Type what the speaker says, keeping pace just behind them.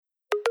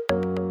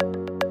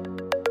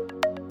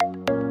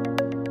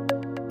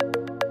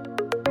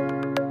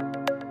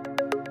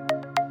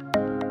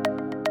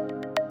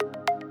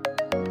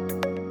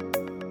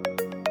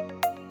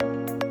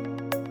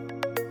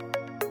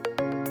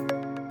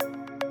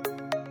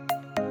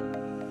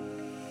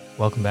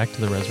Welcome back to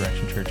the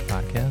Resurrection Church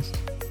podcast.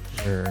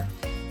 We're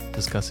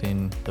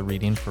discussing the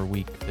reading for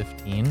week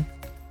 15,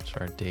 which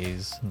are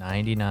days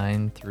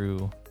 99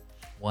 through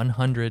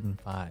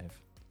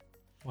 105.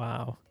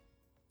 Wow.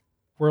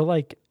 We're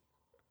like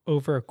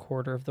over a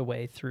quarter of the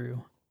way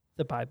through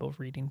the Bible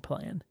reading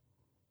plan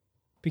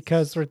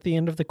because we're at the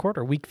end of the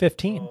quarter, week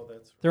 15. Oh,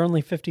 that's right. They're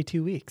only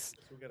 52 weeks.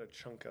 So we got to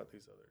chunk out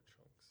these other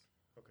chunks.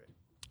 Okay.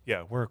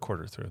 Yeah, we're a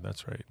quarter through.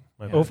 That's right.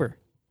 My bad. Over.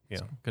 Yeah,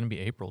 It's going to be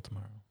April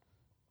tomorrow.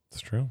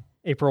 it's true.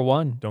 April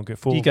 1. Don't get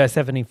Do fooled. you guys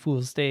have any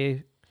Fool's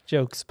Day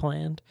jokes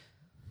planned?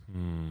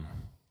 Not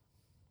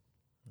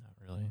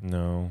really.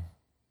 No.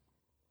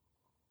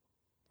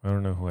 I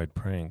don't know who I'd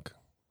prank.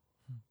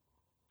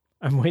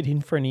 I'm waiting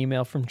for an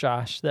email from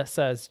Josh that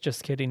says,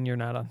 just kidding, you're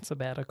not on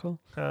sabbatical.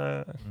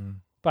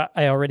 But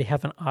I already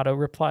have an auto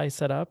reply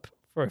set up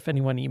for if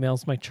anyone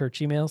emails my church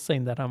email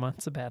saying that I'm on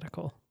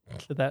sabbatical.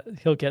 So that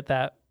he'll get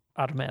that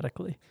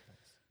automatically.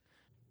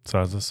 So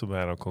how's the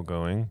sabbatical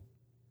going?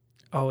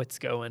 Oh, it's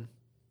going.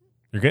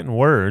 You're getting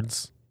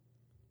words.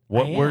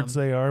 What I words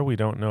am. they are, we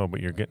don't know, but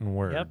you're getting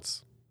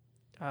words.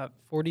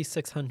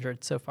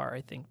 4,600 so far, I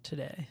think,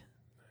 today.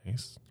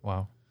 Nice.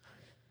 Wow.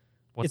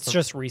 It's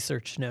just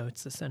research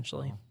notes,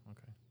 essentially. Oh,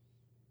 okay.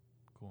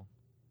 Cool.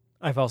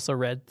 I've also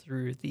read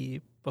through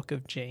the book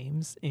of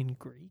James in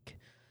Greek.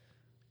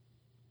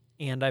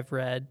 And I've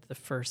read the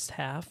first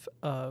half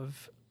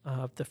of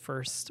the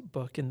first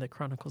book in the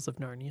Chronicles of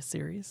Narnia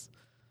series,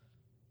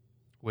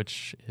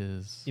 Which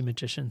is... The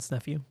Magician's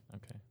Nephew.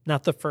 Okay.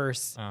 Not the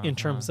first in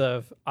terms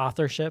of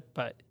authorship,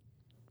 but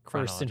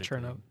first in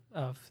Chronologically.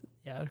 terms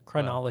of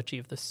chronology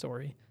of the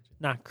story,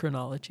 not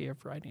chronology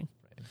of writing.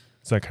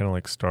 Is that kind of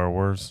like Star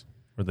Wars,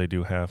 where they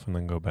do half and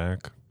then go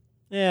back?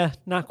 Yeah,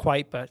 not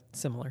quite, but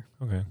similar.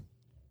 Okay.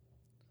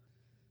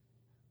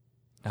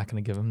 Not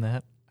going to give him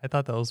that. I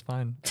thought that was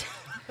fine.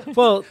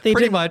 Well, they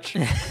Pretty did much.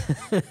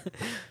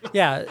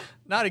 Yeah.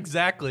 Not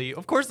exactly.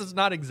 Of course, it's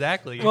not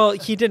exactly. Well,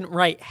 he didn't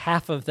write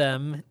half of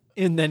them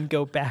and then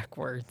go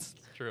backwards.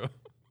 True.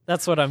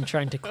 That's what I'm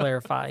trying to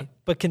clarify.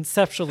 But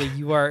conceptually,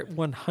 you are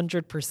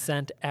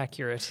 100%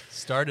 accurate.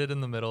 Started in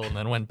the middle and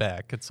then went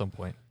back at some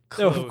point.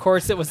 So, of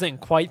course, it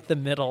wasn't quite the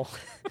middle.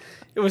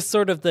 It was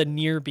sort of the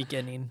near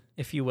beginning,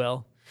 if you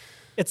will.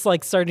 It's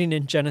like starting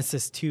in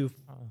Genesis 2 Once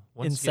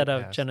you instead get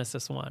of past-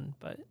 Genesis 1.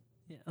 But,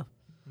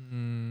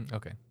 yeah.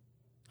 Okay.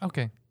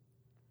 Okay.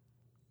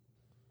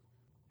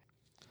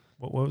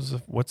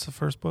 What's the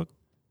first book?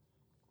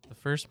 The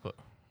first book.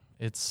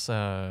 It's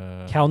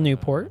Cal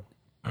Newport,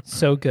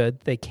 so good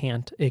they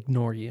can't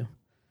ignore you.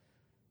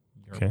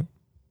 Okay.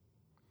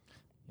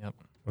 Yep.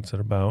 What's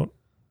it about?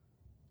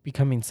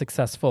 Becoming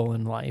successful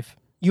in life.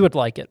 You would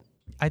like it.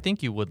 I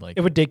think you would like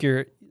It would dig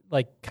your,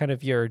 like, kind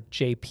of your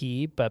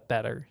JP, but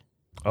better.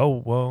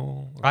 Oh,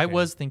 well. I okay.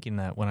 was thinking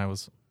that when I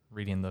was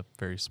reading the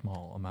very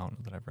small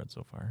amount that I've read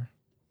so far.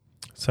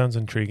 Sounds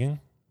intriguing.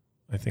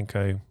 I think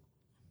I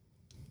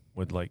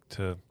would like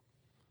to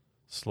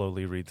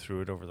slowly read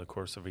through it over the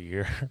course of a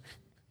year.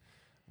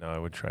 No, I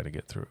would try to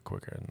get through it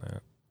quicker than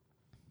that.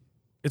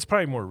 It's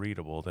probably more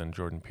readable than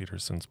Jordan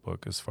Peterson's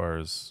book as far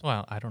as...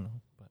 Well, I don't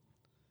know, but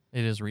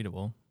it is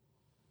readable.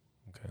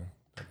 Okay,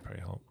 that'd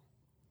probably help.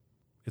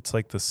 It's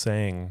like the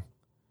saying,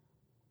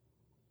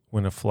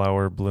 when a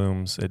flower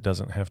blooms, it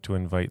doesn't have to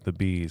invite the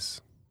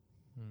bees.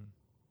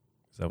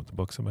 Is that what the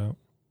book's about?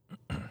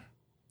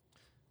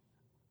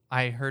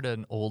 I heard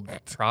an old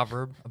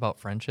proverb about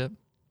friendship.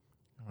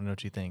 I don't know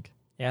what you think.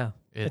 Yeah.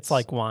 It's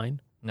like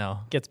wine. No.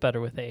 Gets better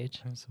with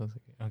age.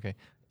 Okay.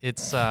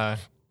 It's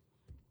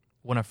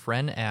when a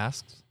friend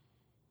asks,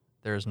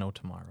 there is no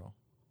tomorrow.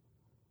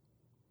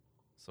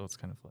 So it's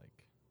kind of like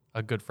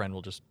a good friend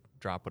will just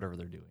drop whatever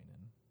they're doing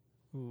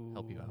and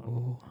help you out.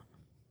 Ooh.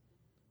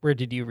 Where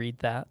did you read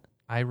that?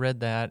 I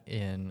read that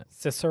in...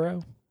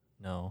 Cicero?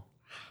 No.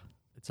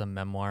 It's a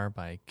memoir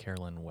by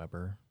Carolyn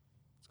Weber.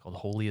 It's called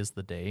Holy is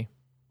the Day.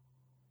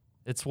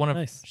 It's one of...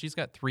 Nice. She's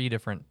got 3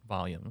 different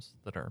volumes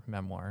that are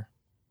memoir.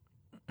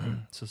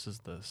 So this is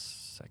the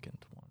second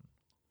one.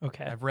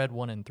 Okay. I've read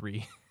 1 and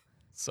 3.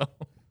 So...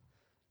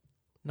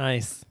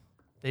 Nice.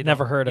 They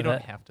Never don't- heard you of don't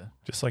it. have to.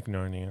 Just like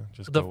Narnia.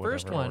 Just The go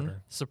first whatever one,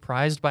 order.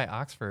 Surprised by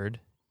Oxford,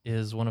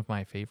 is one of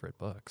my favorite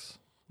books.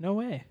 No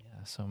way.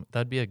 Yeah, so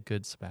that'd be a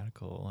good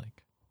sabbatical,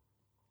 like,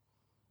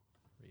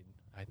 read,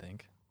 I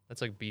think.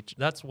 That's like beach.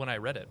 That's when I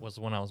read it, was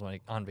when I was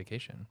like on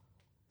vacation.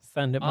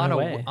 Send it my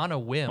way. On a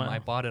whim, Wow. I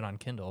bought it on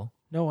Kindle,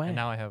 No way. and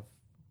now I have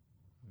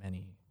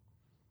many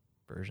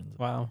versions of it.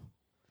 Wow.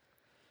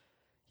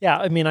 Yeah,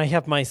 I mean, I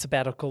have my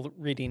sabbatical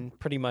reading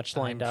pretty much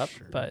lined I'm up,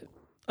 sure. but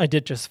I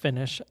did just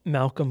finish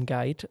Malcolm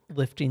Guite,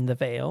 Lifting the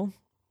Veil,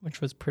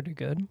 which was pretty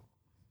good.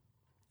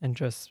 And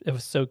just, it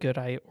was so good,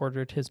 I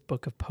ordered his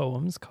book of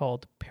poems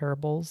called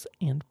Parables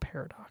and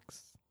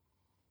Paradox.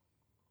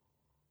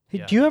 Hey,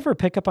 Yeah. do you ever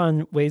pick up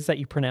on ways that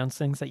you pronounce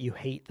things that you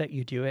hate that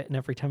you do it, and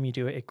every time you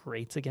do it, it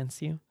grates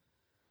against you?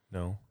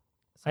 No.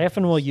 I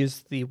often will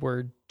use the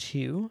word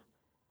to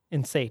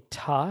and say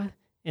ta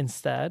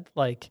instead.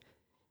 Like,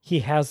 he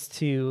has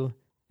to,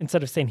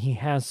 instead of saying he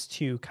has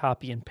to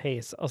copy and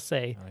paste, I'll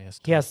say Oh, yes,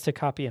 he has to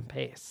copy and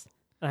paste.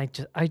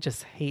 And I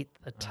just hate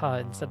the ta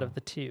instead of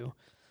the tu.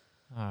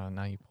 Oh,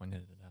 now you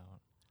pointed it out.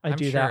 I I'm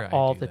do sure that I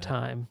all do the that.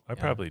 time. I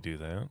probably do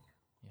that.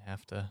 You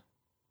have to.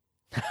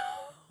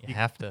 You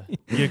have to.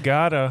 You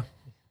gotta.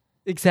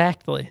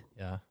 Exactly.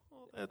 Yeah.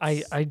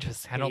 I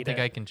just hate I don't think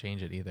it. I can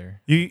change it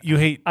either. You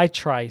hate. I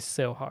try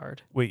so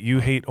hard. Wait, you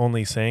hate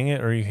only saying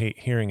it, or you hate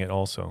hearing it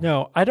also?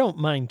 No, I don't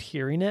mind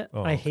hearing it.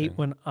 Oh, I okay. hate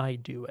when I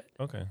do it.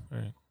 Okay, all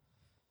right.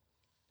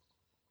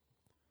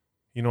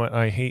 You know what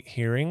I hate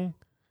hearing?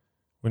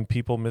 When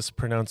people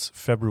mispronounce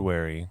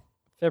February.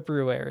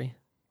 February.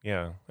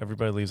 Yeah,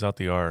 everybody leaves out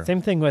the R.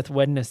 Same thing with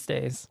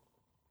Wednesdays.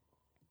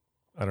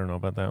 I don't know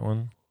about that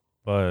one,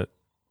 but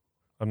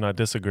I'm not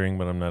disagreeing,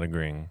 but I'm not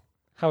agreeing.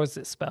 How is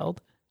it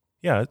spelled?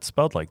 Yeah, it's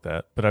spelled like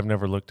that, but I've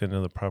never looked into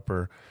the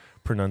proper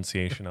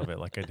pronunciation of it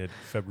like I did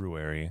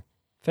February.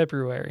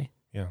 February.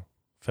 Yeah,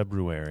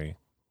 February.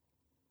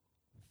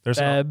 There's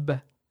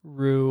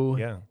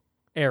February.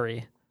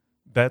 yeah.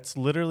 That's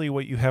literally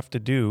what you have to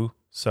do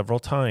several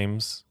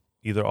times,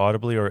 either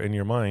audibly or in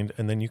your mind,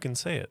 and then you can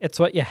say it. It's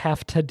what you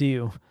have to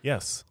do.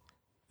 Yes.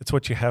 It's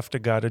what you have to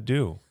gotta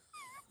do.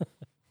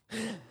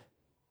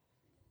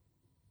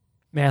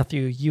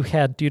 Matthew, you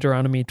had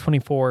Deuteronomy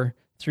 24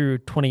 through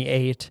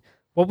 28.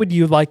 What would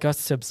you like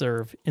us to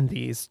observe in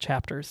these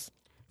chapters?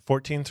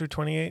 14 through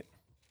 28.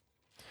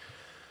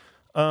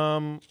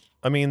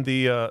 I mean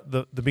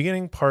the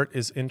beginning part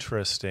is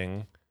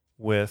interesting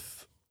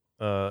with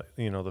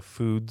the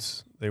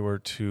foods they were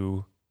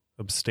to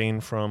abstain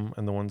from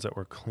and the ones that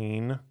were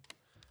clean.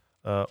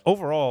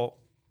 Overall,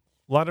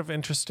 a lot of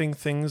interesting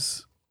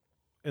things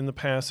in the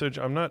passage.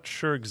 I'm not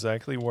sure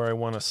exactly where I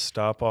want to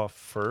stop off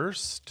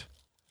first.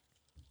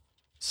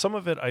 Some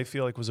of it I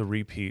feel like was a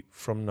repeat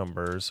from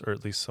Numbers, or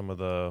at least some of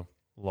the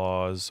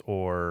laws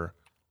or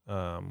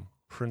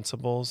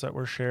principles that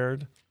were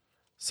shared,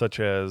 such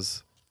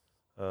as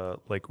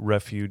like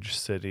refuge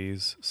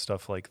cities,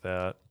 stuff like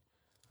that.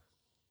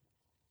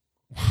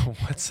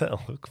 What's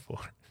that look for?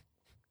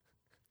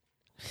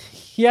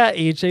 Yeah,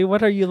 AJ,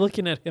 what are you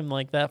looking at him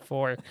like that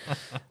for?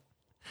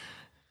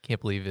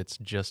 Can't believe it's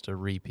just a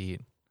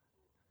repeat.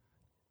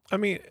 I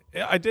mean,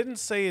 I didn't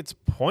say it's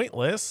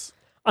pointless.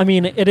 I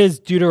mean, it is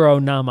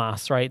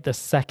Deuteronomos, right? The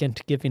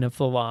second giving of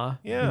the law,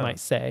 Yeah. you might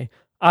say.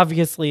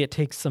 Obviously, it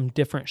takes some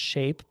different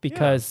shape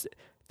because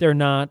they're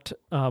not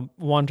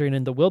wandering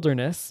in the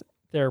wilderness.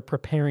 They're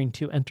preparing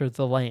to enter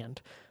the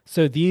land.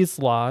 So these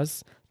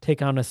laws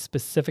take on a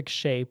specific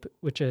shape,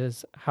 which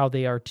is how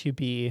they are to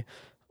be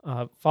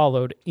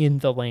followed in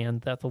the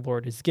land that the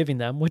Lord is giving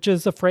them, which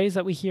is a phrase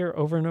that we hear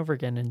over and over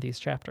again in these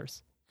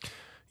chapters.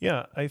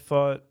 Yeah, I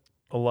thought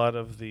a lot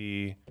of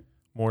the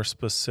more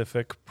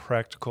specific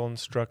practical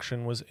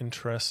instruction was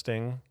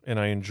interesting, and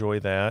I enjoy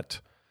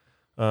that.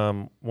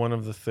 One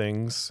of the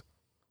things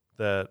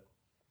that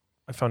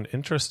I found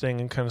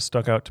interesting and kind of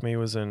stuck out to me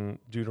was in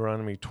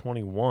Deuteronomy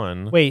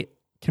 21. Wait,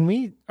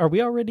 are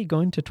we already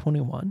going to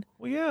 21?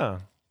 Well, yeah.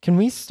 Can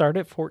we start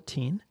at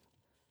 14?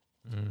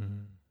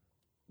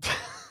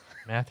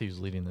 Matthew's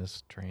leading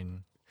this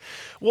train.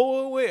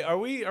 Whoa, wait. Are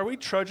we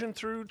trudging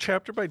through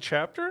chapter by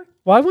chapter?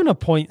 Well, I want to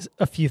point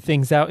a few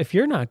things out if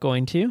you're not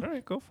going to. All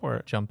right, go for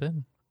it. Jump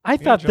in. I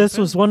thought jump this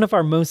in. was one of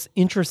our most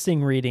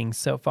interesting readings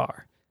so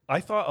far. I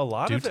thought a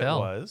lot Do of tell.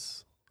 it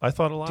was. I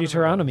thought a lot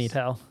Deuteronomy of it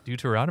was. tell.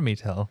 Deuteronomy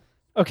tell.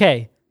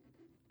 Okay.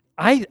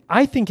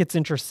 I think it's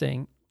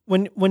interesting.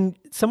 When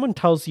someone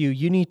tells you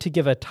you need to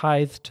give a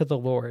tithe to the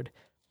Lord,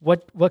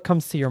 what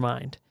comes to your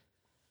mind?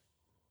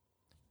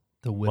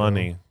 The widow.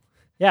 Money.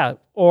 Yeah,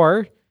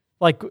 or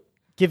like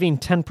giving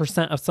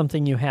 10% of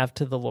something you have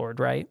to the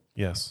Lord, right?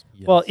 Yes.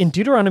 Yes. Well, in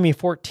Deuteronomy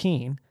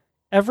 14,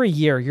 every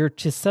year you're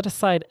to set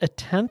aside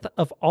 1/10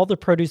 of all the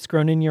produce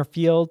grown in your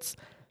fields,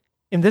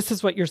 and this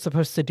is what you're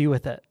supposed to do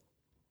with it.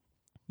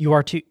 You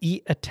are to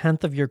eat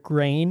 1/10 of your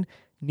grain,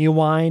 new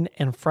wine,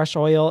 and fresh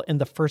oil, and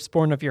the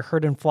firstborn of your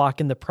herd and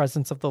flock in the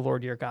presence of the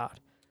Lord your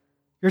God.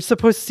 You're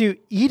supposed to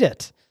eat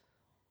it.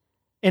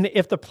 And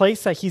if the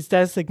place that he's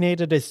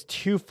designated is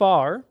too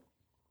far,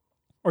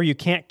 or you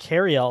can't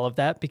carry all of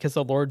that because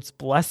the Lord's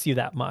blessed you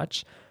that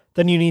much,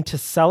 then you need to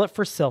sell it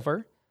for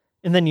silver.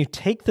 And then you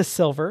take the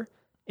silver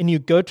and you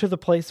go to the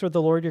place where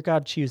the Lord your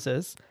God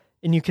chooses,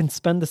 and you can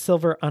spend the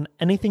silver on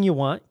anything you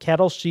want,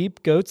 cattle,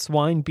 sheep, goats,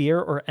 wine,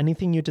 beer, or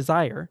anything you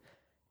desire.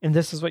 And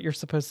this is what you're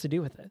supposed to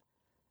do with it.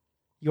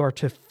 You are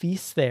to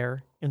feast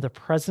there in the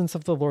presence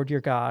of the Lord your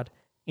God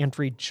and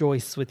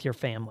rejoice with your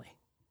family.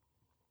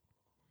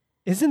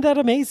 Isn't that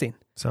amazing?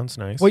 Sounds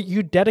nice. What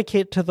you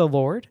dedicate to the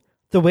Lord,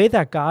 the way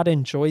that God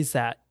enjoys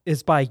that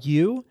is by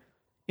you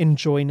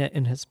enjoying it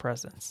in his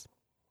presence.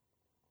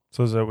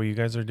 So is that what you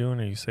guys are doing?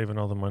 Are you saving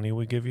all the money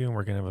we give you and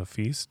we're going to have a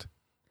feast?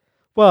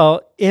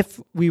 Well, if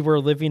we were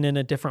living in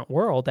a different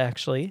world,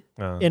 actually,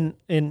 Uh,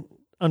 in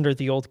under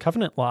the old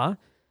covenant law,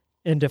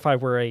 and if I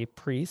were a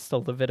priest, a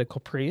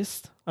Levitical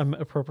priest, I'm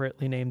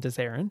appropriately named as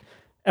Aaron,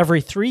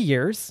 every 3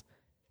 years,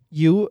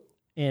 you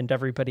and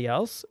everybody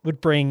else would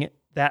bring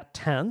that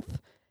 10th,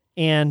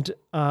 and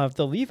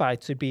the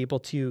Levites would be able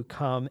to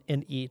come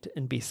and eat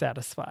and be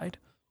satisfied.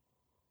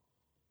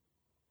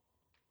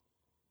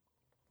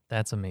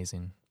 That's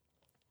amazing.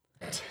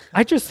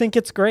 I just think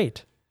it's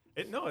great.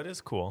 It is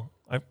cool.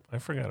 I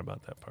forgot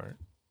about that part.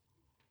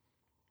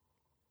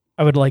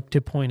 I would like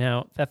to point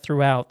out that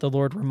throughout, the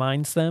Lord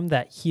reminds them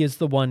that he is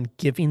the one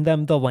giving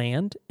them the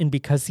land, and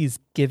because he's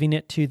giving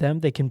it to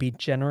them, they can be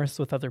generous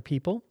with other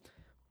people,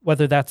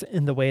 whether that's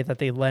in the way that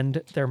they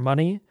lend their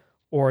money,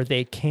 or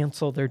they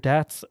cancel their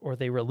debts, or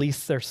they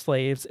release their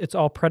slaves. It's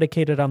all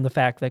predicated on the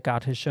fact that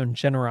God has shown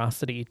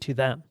generosity to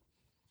them.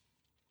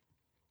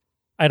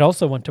 I'd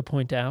also want to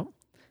point out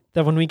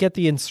that when we get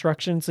the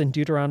instructions in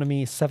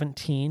Deuteronomy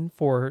 17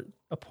 for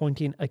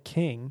appointing a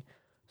king,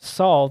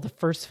 Saul, the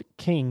first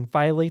king,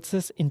 violates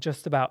this in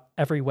just about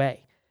every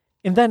way.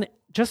 And then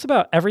just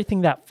about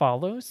everything that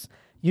follows,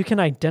 you can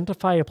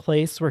identify a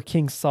place where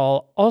King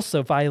Saul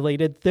also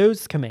violated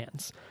those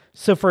commands.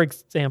 So, for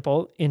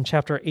example, in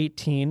chapter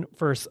 18,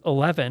 verse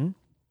 11,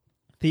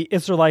 the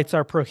Israelites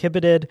are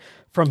prohibited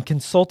from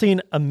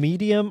consulting a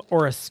medium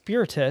or a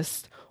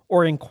spiritist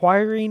or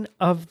inquiring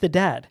of the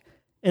dead.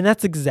 And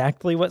that's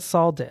exactly what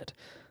Saul did.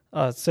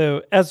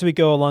 So as we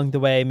go along the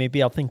way,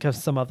 maybe I'll think of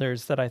some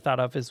others that I thought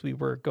of as we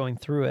were going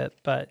through it.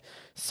 But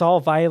Saul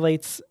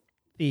violates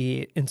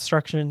the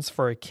instructions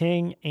for a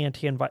king, and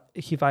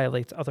he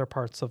violates other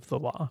parts of the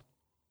law.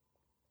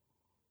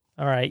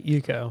 All right, you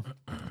go.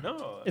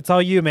 No. It's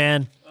all you,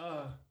 man.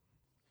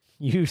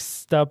 You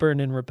stubborn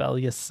and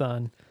rebellious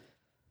son.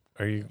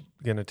 Are you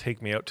going to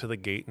take me out to the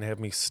gate and have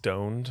me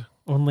stoned?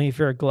 Only if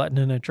you're a glutton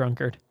and a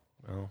drunkard.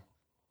 No.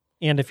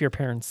 And if your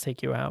parents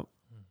take you out.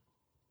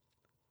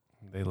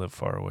 They live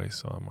far away,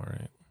 so I'm all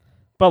right.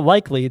 But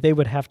likely, they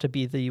would have to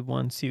be the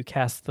ones who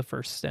cast the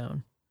first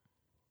stone,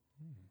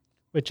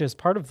 which is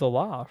part of the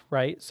law,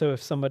 right? So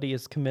if somebody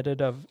has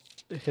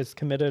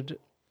committed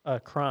a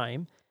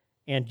crime,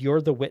 and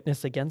you're the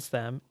witness against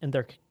them, and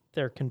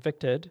they're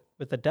convicted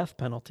with the death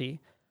penalty,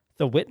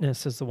 the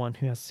witness is the one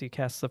who has to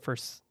cast the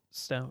first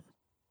stone.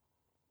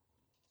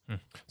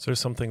 So there's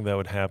something that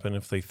would happen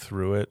if they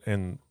threw it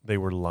and they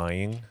were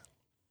lying?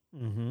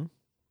 Mm-hmm.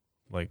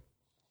 Like,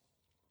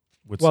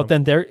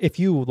 then if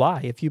you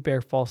lie, if you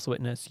bear false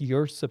witness,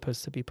 you're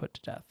supposed to be put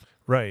to death.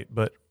 Right,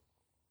 but,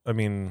 I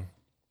mean,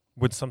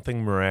 would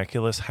something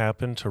miraculous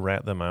happen to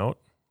rat them out?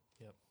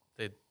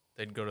 Yep.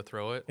 They'd go to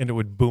throw it. And it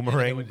would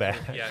boomerang back?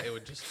 It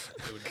would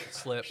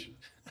slip.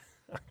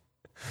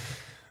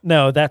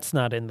 No, that's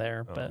not in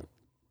there, but...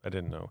 I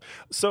didn't know.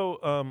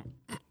 So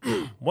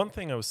one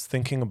thing I was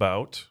thinking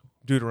about,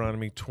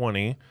 Deuteronomy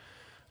 20,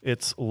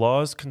 it's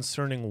laws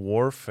concerning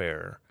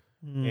warfare.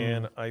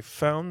 And I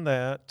found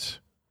that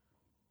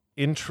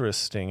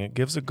interesting. It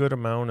gives a good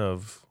amount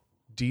of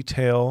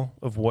detail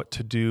of what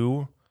to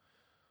do,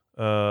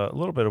 a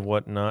little bit of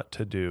what not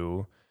to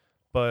do.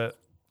 But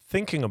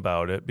thinking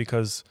about it,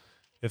 because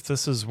if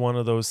this is one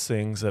of those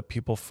things that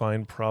people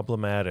find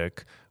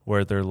problematic,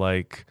 where they're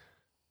like,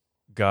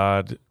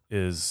 God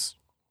is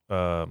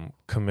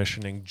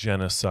commissioning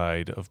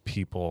genocide of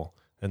people,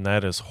 and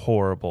that is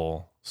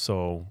horrible,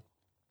 so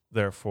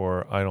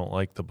therefore I don't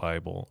like the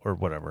Bible, or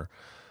whatever.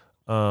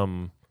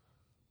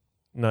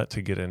 Not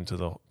to get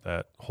into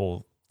that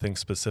whole thing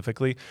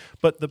specifically,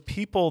 but the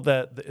people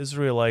that the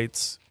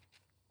Israelites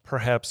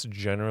perhaps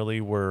generally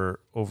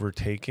were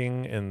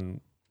overtaking and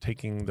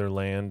taking their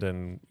land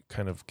and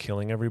kind of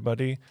killing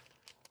everybody,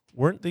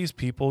 weren't these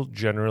people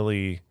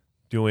generally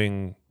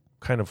doing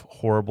kind of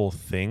horrible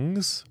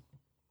things?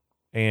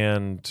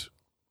 And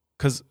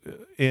because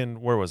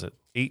where was it?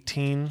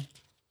 18?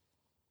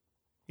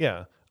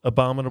 Yeah.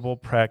 Abominable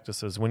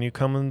practices. When you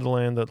come into the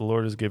land that the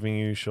Lord is giving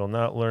you, you shall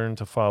not learn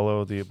to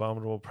follow the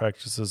abominable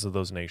practices of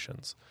those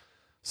nations.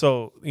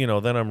 So,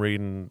 then I'm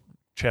reading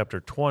chapter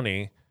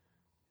 20,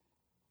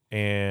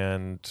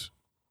 and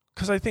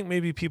because I think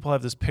maybe people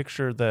have this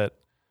picture that,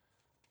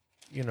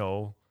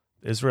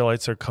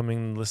 Israelites are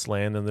coming to this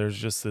land and there's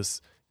just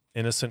this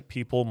innocent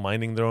people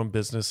minding their own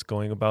business,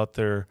 going about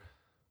their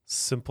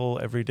simple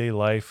everyday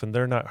life, and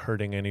they're not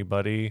hurting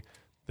anybody.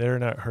 They're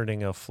not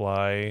hurting a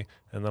fly.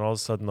 And then all of a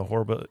sudden the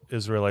horrible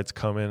Israelites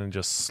come in and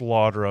just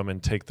slaughter them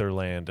and take their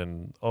land.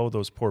 And, oh,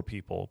 those poor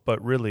people.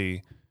 But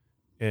really,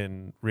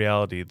 in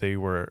reality, they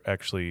were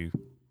actually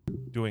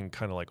doing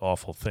kind of like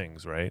awful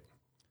things, right?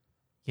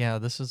 Yeah,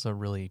 this is a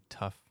really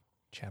tough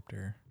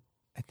chapter.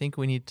 I think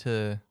we need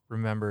to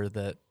remember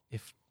that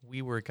if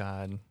we were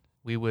God,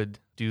 we would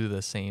do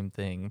the same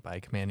thing by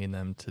commanding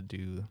them to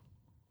do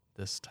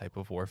this type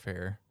of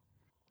warfare.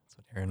 That's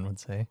what Aaron would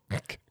say.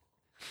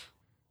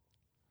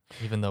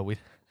 Even though we...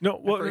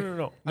 No.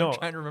 I'm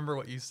trying to remember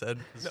what you said.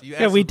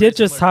 We did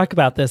just talk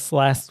about this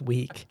last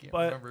week. I can't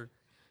remember.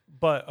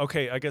 But,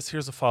 okay, I guess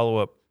here's a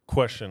follow-up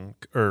question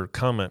or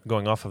comment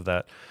going off of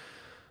that.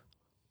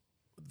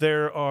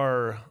 There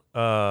are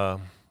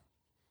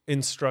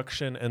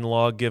instruction and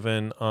law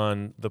given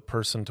on the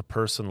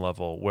person-to-person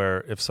level,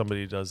 where if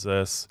somebody does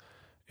this,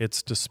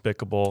 it's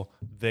despicable,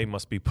 they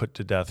must be put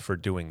to death for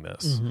doing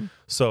this. Mm-hmm.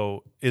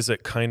 So is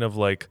it kind of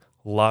like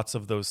lots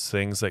of those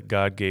things that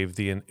God gave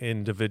the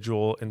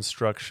individual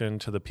instruction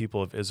to the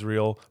people of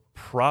Israel?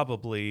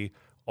 Probably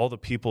all the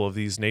people of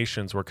these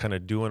nations were kind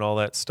of doing all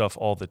that stuff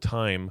all the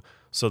time,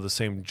 so the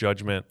same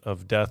judgment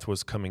of death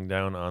was coming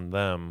down on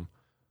them.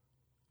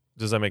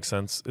 Does that make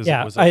sense? Was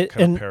that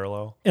kind of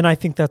parallel? And I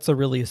think that's a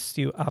really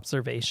astute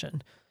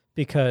observation,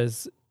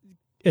 because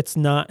it's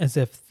not as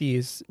if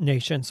these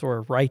nations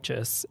were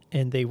righteous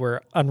and they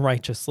were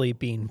unrighteously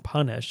being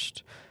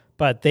punished,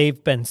 but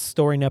they've been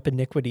storing up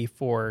iniquity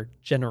for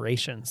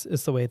generations,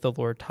 is the way the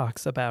Lord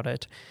talks about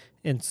it.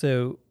 And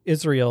so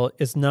Israel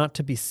is not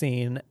to be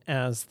seen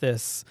as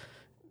this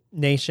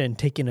nation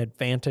taking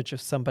advantage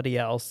of somebody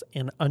else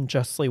and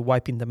unjustly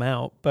wiping them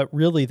out, but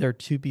really they're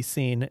to be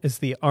seen as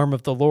the arm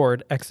of the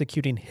Lord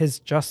executing his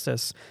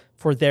justice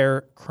for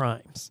their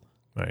crimes.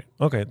 Right.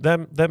 Okay,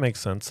 that makes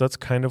sense. That's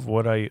kind of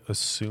what I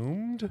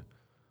assumed,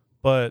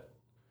 but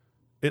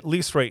at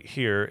least right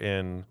here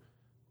in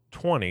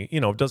 20,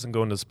 it doesn't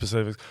go into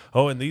specifics.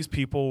 Oh, and these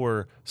people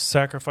were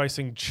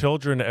sacrificing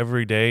children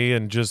every day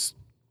and just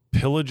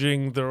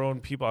pillaging their own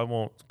people. I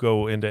won't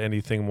go into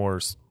anything more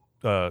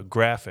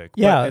graphic.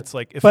 Yeah, but it's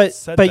like if it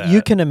said that,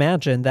 you can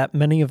imagine that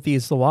many of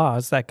these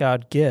laws that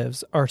God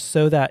gives are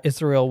so that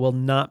Israel will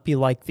not be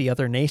like the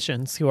other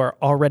nations who are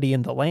already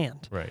in the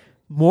land. Right.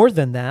 More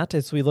than that,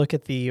 as we look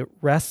at the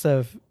rest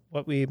of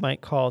what we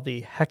might call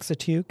the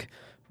Hexateuch,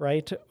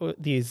 right?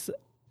 These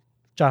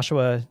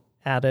Joshua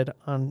added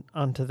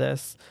onto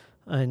this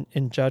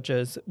in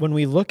Judges. When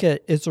we look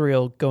at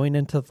Israel going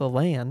into the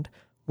land,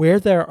 where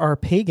there are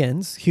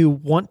pagans who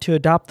want to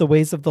adopt the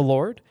ways of the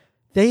Lord,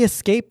 they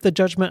escape the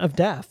judgment of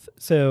death.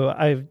 So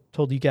I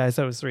told you guys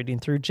I was reading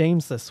through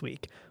James this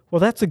week. Well,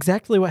 that's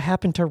exactly what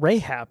happened to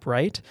Rahab,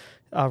 right?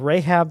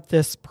 Rahab,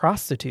 this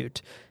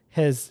prostitute,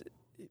 has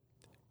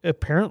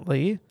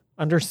apparently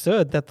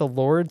understood that the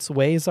Lord's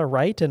ways are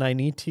right and I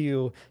need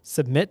to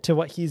submit to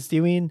what he's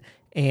doing.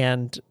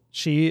 And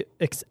she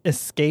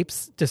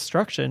escapes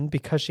destruction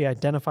because she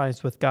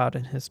identifies with God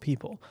and his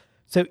people.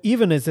 So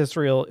even as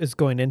Israel is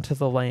going into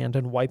the land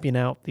and wiping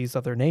out these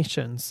other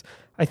nations,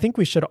 I think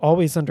we should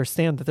always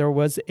understand that there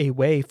was a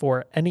way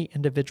for any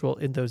individual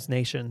in those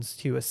nations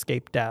to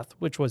escape death,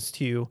 which was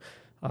to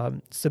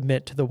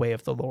submit to the way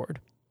of the Lord.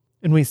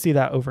 And we see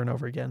that over and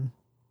over again.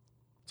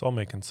 It's all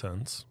making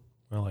sense.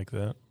 I like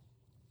that.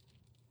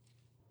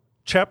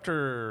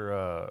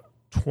 Chapter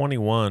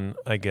 21,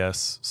 I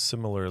guess,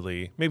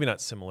 similarly, maybe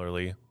not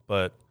similarly,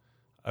 but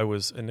I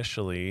was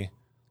initially a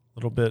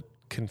little bit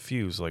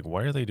confused. Like,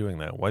 why are they doing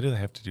that? Why do they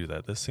have to do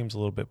that? This seems a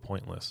little bit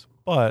pointless.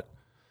 But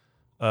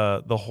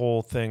the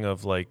whole thing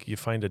of, like, you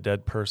find a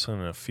dead person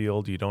in a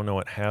field, you don't know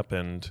what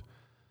happened.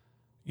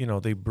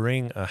 They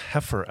bring a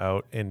heifer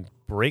out and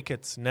break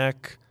its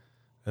neck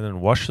and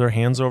then wash their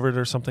hands over it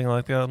or something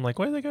like that. I'm like,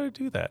 why do they got to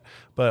do that?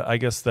 But I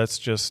guess that's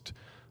just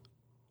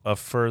a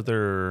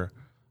further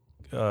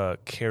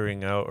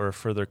carrying out or a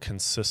further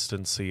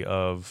consistency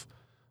of,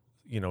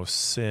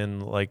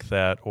 sin like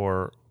that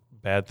or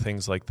bad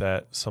things like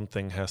that.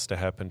 Something has to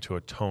happen to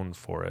atone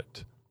for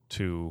it,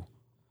 to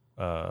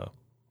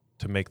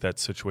make that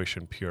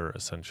situation pure,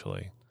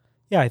 essentially.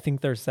 Yeah, I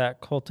think there's that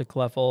cultic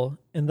level.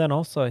 And then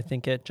also I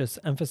think it just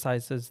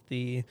emphasizes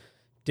the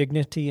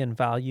dignity and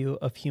value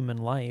of human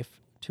life,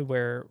 to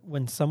where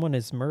when someone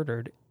is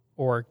murdered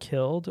or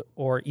killed,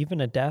 or even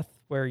a death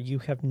where you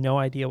have no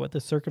idea what the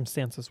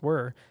circumstances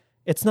were,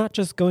 it's not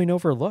just going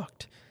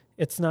overlooked.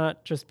 It's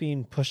not just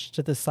being pushed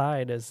to the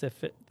side as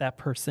if that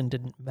person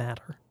didn't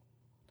matter.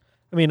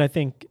 I mean, I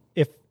think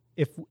if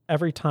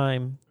every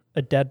time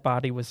a dead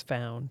body was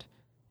found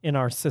in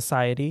our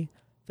society,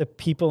 the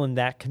people in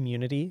that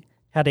community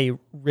had a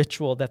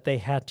ritual that they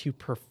had to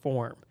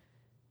perform,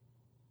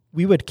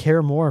 we would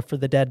care more for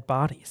the dead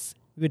bodies.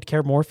 We would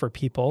care more for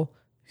people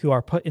who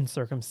are put in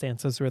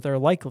circumstances where they're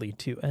likely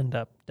to end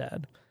up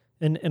dead.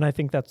 And I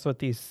think that's what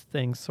these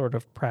things sort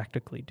of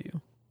practically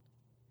do.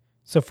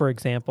 So, for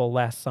example,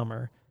 last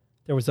summer,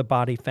 there was a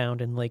body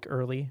found in Lake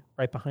Early,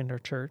 right behind our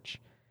church.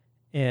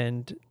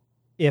 And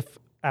if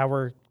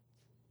our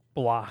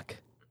block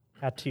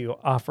had to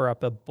offer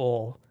up a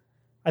bull,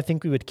 I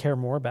think we would care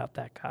more about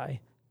that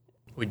guy.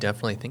 We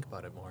definitely think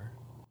about it more.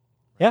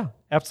 Yeah,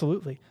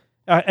 absolutely.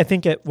 I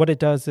think what it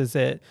does is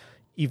it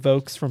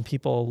evokes from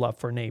people a love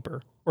for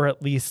neighbor, or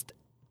at least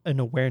an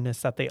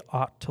awareness that they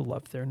ought to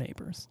love their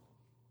neighbors.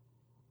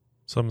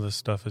 Some of this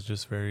stuff is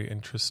just very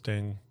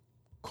interesting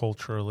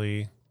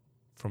culturally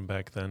from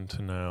back then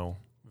to now.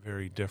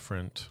 Very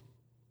different.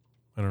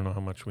 I don't know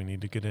how much we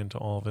need to get into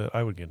all of it.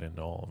 I would get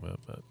into all of it,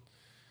 but...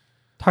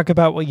 Talk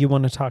about what you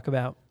want to talk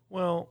about.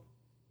 Well,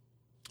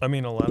 I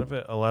mean, a lot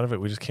of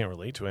it we just can't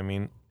relate to. I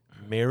mean,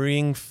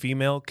 marrying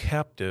female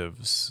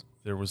captives,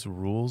 there was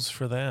rules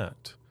for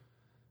that.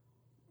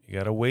 You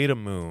got to wait a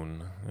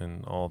moon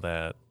and all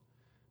that.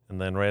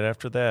 And then right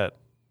after that,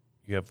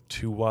 you have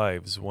 2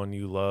 wives, one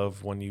you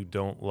love, one you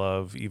don't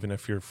love. Even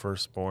if your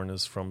firstborn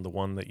is from the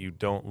one that you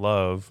don't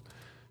love,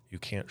 you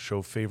can't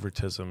show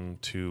favoritism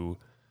to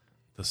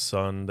the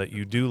son that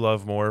you do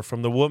love more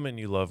from the woman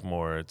you love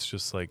more. It's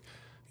just like,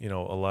 a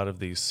lot of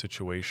these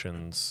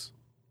situations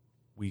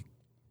we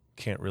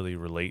can't really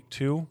relate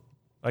to,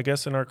 I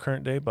guess, in our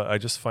current day. But I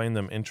just find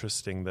them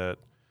interesting that,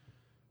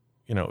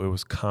 it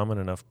was common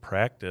enough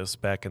practice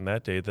back in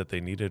that day that they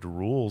needed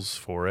rules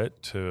for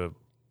it to,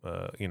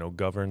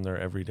 govern their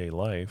everyday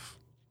life.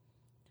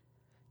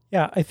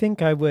 Yeah, I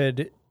think I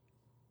would,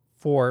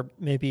 for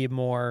maybe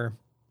more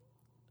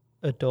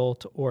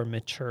adult or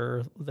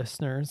mature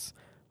listeners,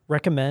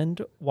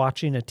 recommend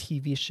watching a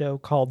TV show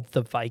called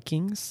The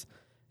Vikings.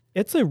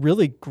 It's a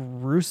really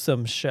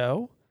gruesome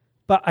show,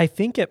 but I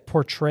think it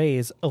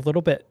portrays a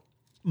little bit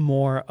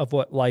more of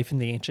what life in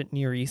the ancient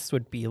Near East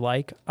would be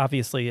like.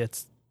 Obviously,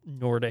 it's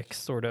Nordic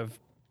sort of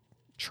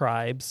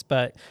tribes,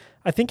 but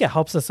I think it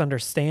helps us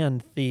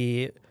understand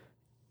the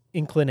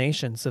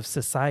inclinations of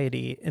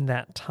society in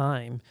that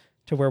time,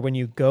 to where when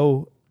you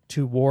go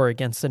to war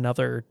against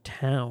another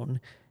town,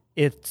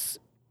 it's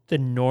the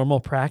normal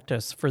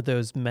practice for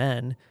those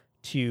men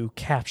to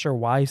capture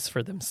wives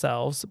for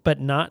themselves, but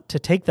not to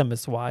take them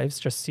as wives,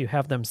 just to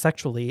have them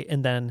sexually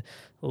and then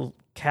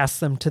cast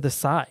them to the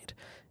side.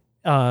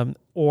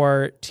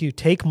 Or to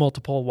take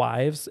multiple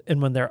wives,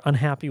 and when they're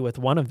unhappy with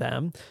one of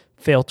them,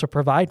 fail to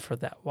provide for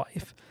that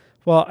wife.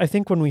 Well, I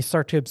think when we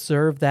start to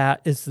observe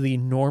that as the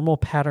normal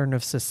pattern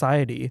of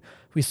society,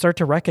 we start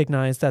to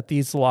recognize that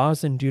these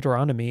laws in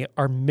Deuteronomy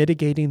are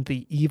mitigating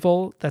the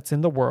evil that's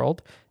in the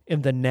world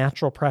and the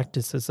natural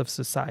practices of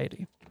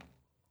society.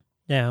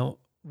 Now,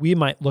 we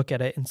might look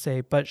at it and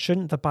say, but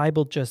shouldn't the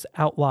Bible just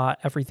outlaw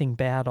everything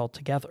bad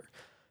altogether?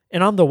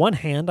 And on the one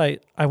hand,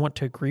 I want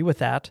to agree with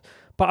that.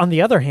 But on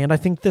the other hand, I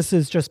think this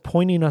is just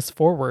pointing us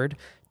forward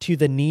to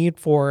the need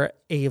for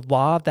a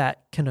law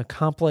that can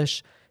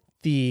accomplish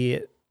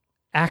the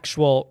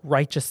actual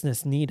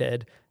righteousness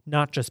needed,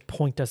 not just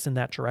point us in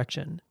that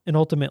direction. And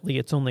ultimately,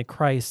 it's only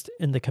Christ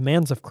and the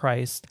commands of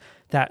Christ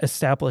that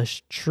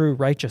establish true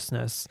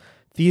righteousness.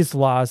 These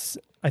laws,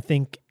 I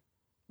think,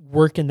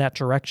 work in that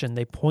direction.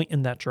 They point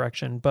in that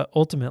direction, but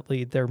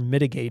ultimately, they're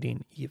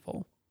mitigating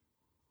evil.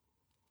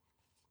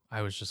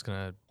 I was just going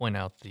to point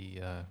out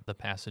the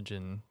passage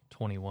in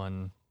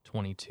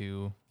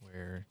 21:22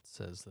 where it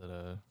says that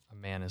a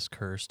man is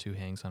cursed who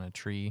hangs on a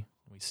tree.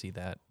 We see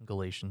that in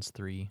Galatians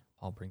 3.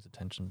 Paul brings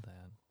attention to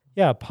that.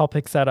 Yeah, Paul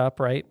picks that up,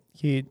 right?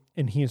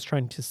 He's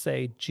trying to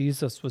say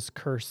Jesus was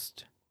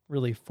cursed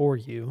really for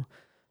you,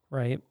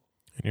 right?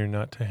 And you're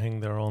not to hang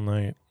there all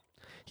night.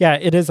 Yeah,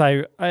 it is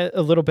a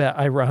little bit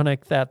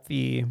ironic that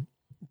the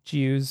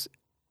Jews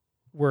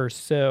were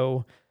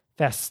so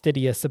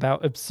fastidious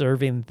about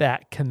observing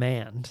that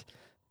command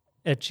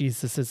at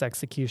Jesus'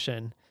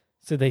 execution.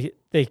 So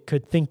they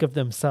could think of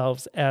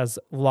themselves as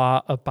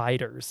law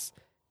abiders,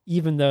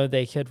 even though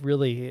they had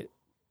really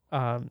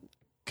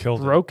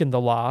broken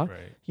the law.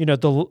 Right.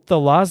 The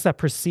laws that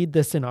precede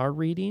this in our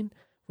reading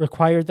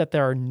require that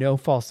there are no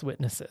false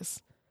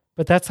witnesses.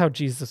 But that's how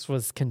Jesus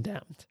was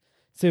condemned.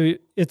 So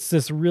it's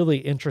this really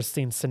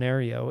interesting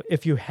scenario.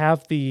 If you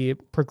have the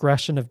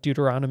progression of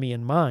Deuteronomy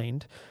in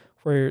mind,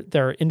 where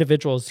there are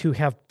individuals who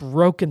have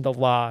broken the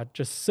law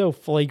just so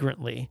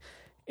flagrantly,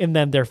 and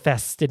then they're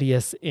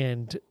fastidious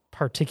and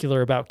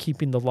particular about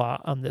keeping the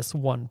law on this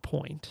one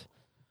point.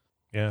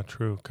 Yeah,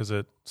 true, because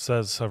it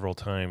says several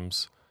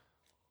times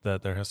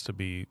that there has to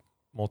be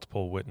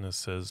multiple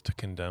witnesses to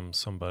condemn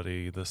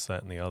somebody, this,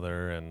 that, and the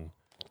other. And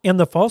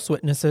the false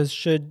witnesses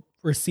should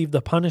receive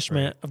the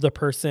punishment of the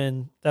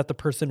person that the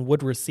person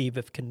would receive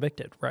if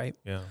convicted, right?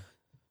 Yeah.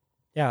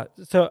 Yeah,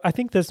 so I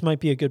think this might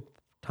be a good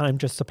time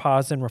just to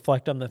pause and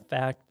reflect on the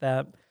fact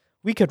that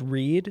we could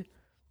read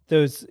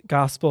those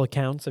gospel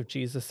accounts of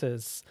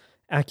Jesus's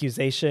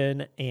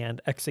accusation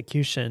and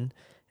execution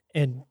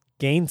and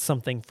gain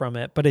something from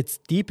it, but it's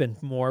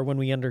deepened more when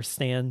we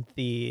understand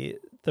the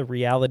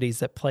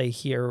realities at play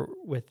here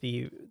with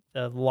the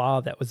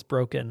law that was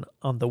broken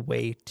on the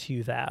way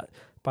to that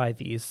by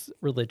these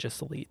religious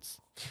elites.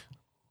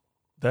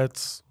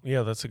 That's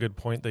a good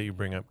point that you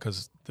bring up,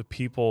 because the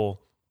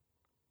people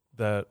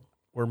that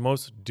were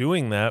most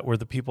doing that were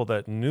the people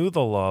that knew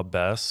the law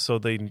best, so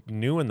they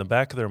knew in the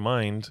back of their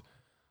mind,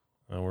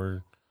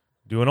 we're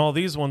doing all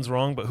these ones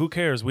wrong, but who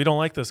cares? We don't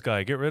like this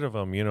guy. Get rid of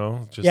him,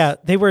 Yeah,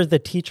 they were the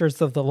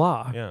teachers of the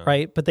law, Yeah.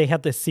 right? But they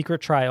had this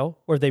secret trial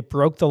where they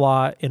broke the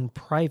law in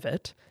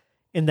private,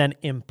 and then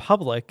in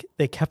public,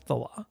 they kept the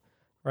law,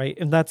 right?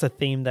 And that's a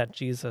theme that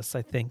Jesus,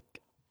 I think,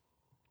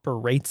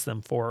 berates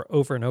them for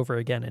over and over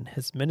again in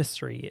his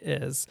ministry,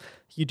 is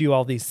you do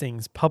all these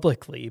things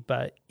publicly,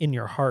 but in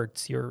your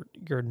hearts, you're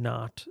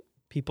not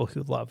people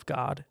who love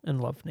God and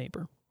love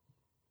neighbor.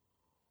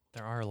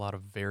 There are a lot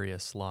of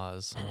various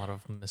laws, a lot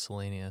of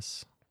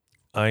miscellaneous.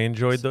 I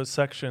enjoyed those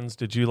sections.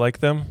 Did you like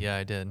them? Yeah,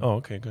 I did. Oh,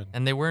 okay, good.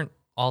 And they weren't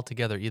all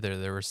together either.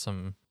 There was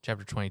some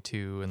chapter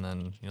 22, and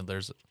then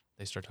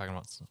they start talking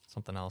about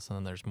something else, and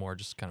then there's more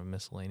just kind of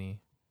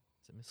miscellany.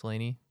 Is it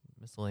miscellany?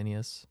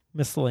 Miscellaneous?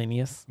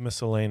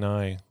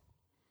 Miscellany.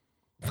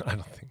 I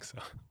don't think so.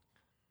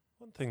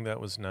 One thing that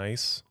was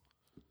nice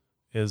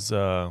is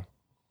I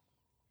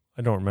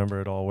don't remember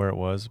at all where it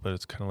was, but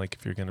it's kind of like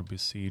if you're going to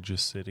besiege a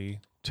city,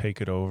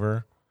 take it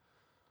over.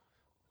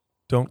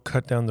 Don't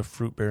cut down the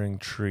fruit-bearing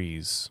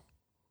trees.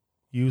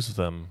 Use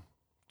them.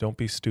 Don't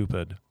be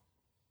stupid.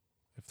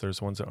 If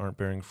there's ones that aren't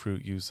bearing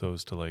fruit, use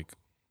those to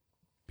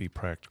be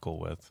practical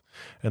with.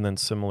 And then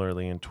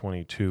similarly in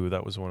 22,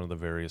 that was one of the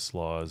various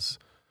laws.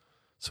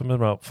 Something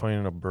about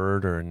finding a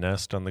bird or a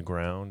nest on the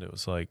ground. It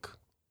was like,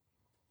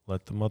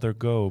 let the mother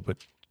go,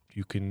 but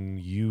you can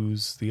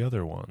use the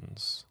other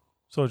ones.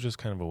 So it's just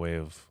kind of a way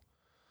of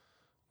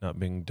not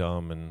being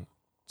dumb and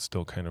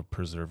still kind of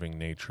preserving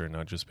nature,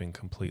 not just being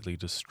completely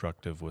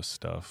destructive with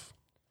stuff.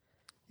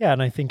 Yeah,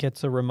 and I think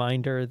it's a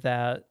reminder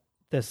that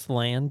this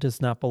land does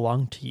not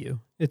belong to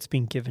you. It's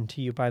being given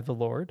to you by the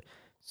Lord.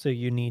 So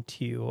you need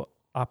to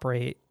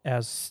operate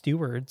as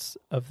stewards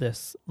of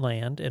this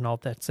land and all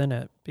that's in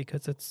it,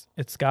 because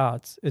it's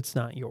God's. It's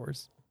not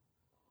yours.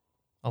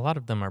 A lot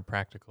of them are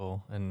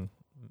practical, and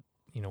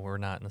we're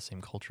not in the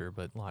same culture,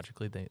 but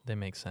logically they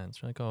make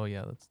sense. You're like, oh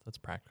yeah, that's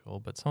practical.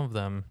 But some of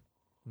them,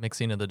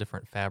 mixing of the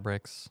different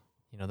fabrics,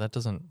 that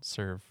doesn't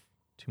serve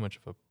too much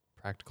of a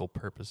practical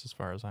purpose as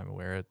far as I'm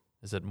aware.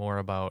 Is it more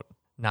about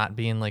not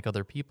being like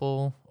other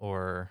people,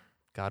 or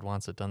God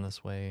wants it done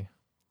this way?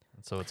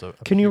 And so it's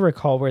Can you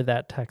recall where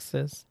that text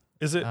is?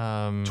 Is it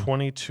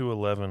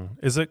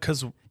 22:11? Is it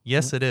because?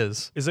 Yes, it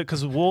is. Is it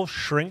because wool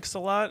shrinks a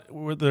lot,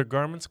 where their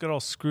garments get all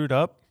screwed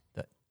up?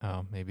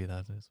 Maybe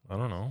that is. I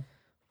don't know.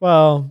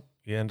 Well,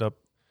 You end up.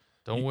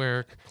 Don't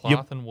wear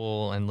cloth and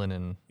wool and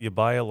linen. You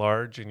buy a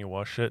large and you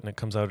wash it, and it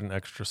comes out an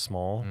extra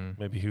small. Mm.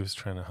 Maybe he was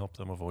trying to help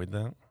them avoid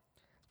that.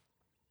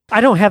 I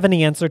don't have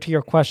any answer to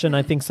your question.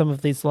 I think some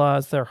of these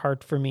laws, they're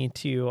hard for me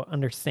to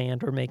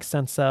understand or make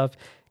sense of.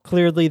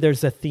 Clearly,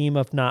 there's a theme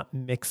of not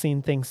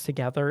mixing things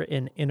together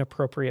in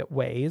inappropriate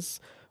ways,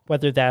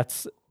 whether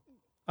that's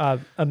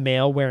a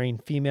male wearing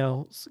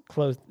female's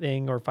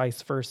clothing or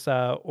vice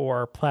versa,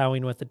 or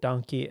plowing with a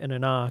donkey and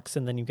an ox,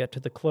 and then you get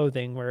to the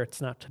clothing where it's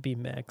not to be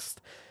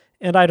mixed.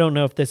 And I don't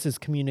know if this is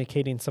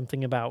communicating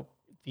something about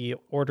the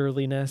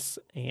orderliness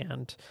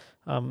and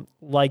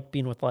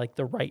being with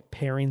the right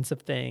pairings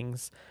of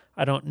things.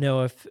 I don't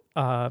know if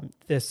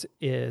this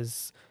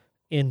is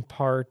in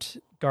part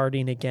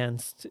guarding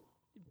against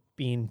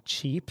being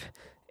cheap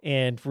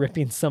and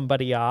ripping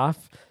somebody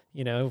off,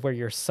 where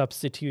you're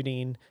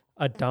substituting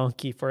a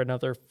donkey for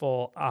another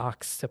full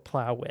ox to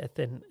plow with.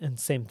 And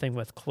same thing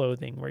with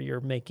clothing, where you're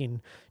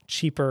making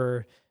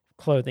cheaper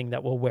clothing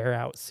that will wear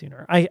out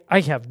sooner. I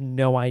have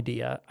no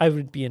idea. I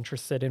would be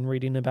interested in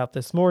reading about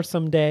this more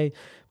someday,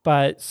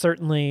 but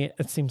certainly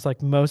it seems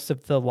like most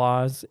of the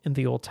laws in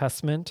the Old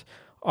Testament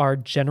are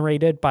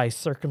generated by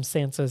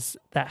circumstances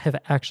that have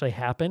actually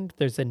happened.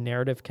 There's a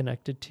narrative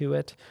connected to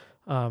it,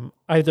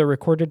 either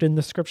recorded in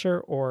the scripture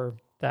or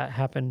that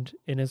happened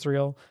in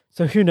Israel.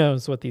 So who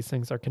knows what these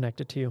things are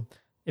connected to.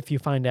 If you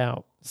find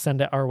out, send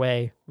it our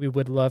way. We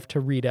would love to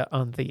read it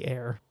on the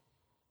air.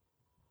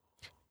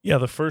 Yeah,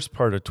 the first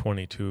part of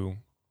 22,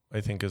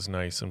 I think, is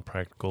nice and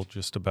practical,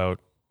 just about,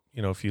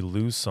 if you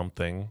lose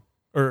something,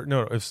 or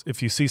no,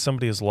 if you see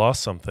somebody has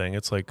lost something,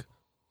 it's like,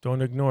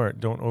 don't ignore it,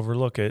 don't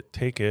overlook it,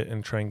 take it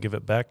and try and give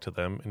it back to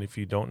them. And if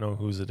you don't know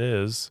whose it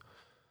is,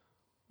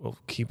 well,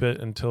 keep it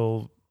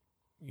until,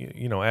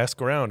 ask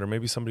around, or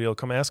maybe somebody will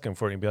come asking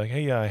for it and be like,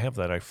 hey, yeah, I have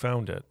that, I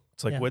found it.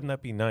 It's like, wouldn't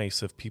that be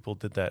nice if people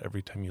did that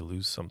every time you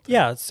lose something?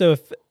 Yeah, so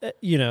if,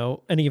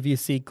 any of you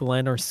see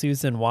Glenn or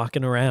Susan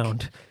walking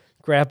around,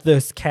 grab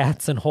those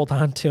cats and hold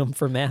on to them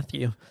for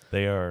Matthew.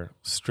 They are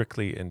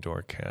strictly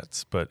indoor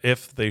cats, but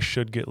if they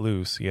should get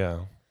loose,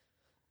 yeah,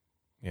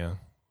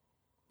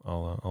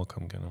 I'll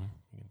come get them.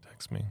 You can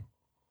text me,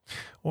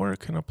 or it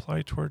can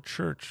apply to our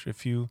church.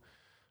 If you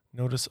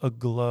notice a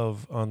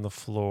glove on the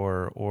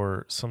floor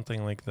or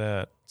something like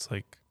that, it's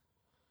like,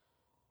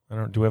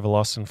 do we have a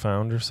lost and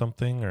found or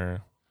something, or?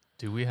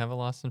 Do we have a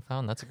lost and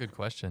found? That's a good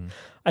question.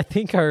 I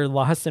think our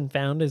lost and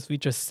found is we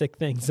just stick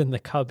things in the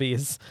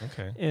cubbies.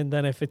 Okay. And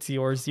then if it's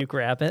yours, you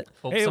grab it.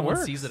 Hope someone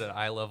sees it at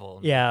eye level.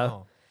 Yeah.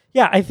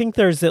 Yeah, I think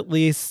there's at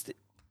least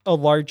a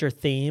larger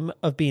theme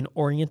of being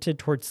oriented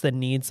towards the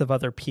needs of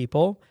other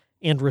people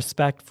and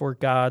respect for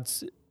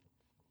God's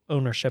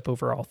ownership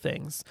over all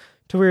things.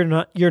 To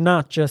where you're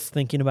not just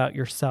thinking about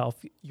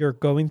yourself. You're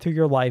going through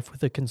your life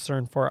with a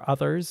concern for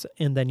others,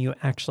 and then you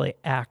actually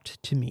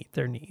act to meet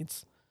their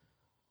needs.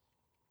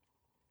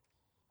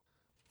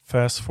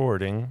 Fast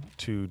forwarding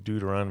to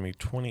Deuteronomy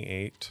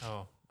 28.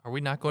 Oh, are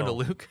we not going to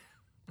Luke?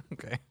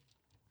 Okay.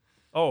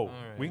 Oh,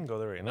 right. We can go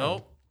there right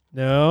now.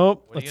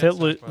 Nope. What do you guys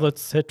talk about?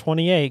 Let's hit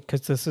 28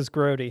 because this is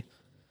grody.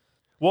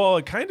 Well,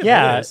 it kind of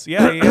Yeah. is.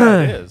 Yeah,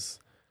 it is.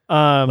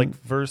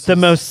 Verses. The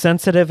most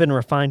sensitive and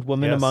refined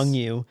woman Yes. among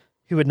you,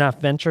 who would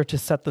not venture to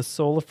set the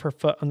sole of her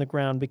foot on the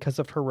ground because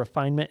of her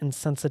refinement and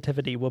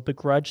sensitivity, will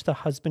begrudge the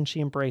husband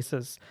she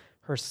embraces,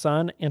 her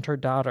son and her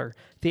daughter,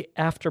 the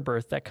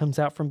afterbirth that comes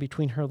out from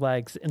between her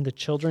legs, and the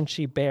children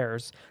she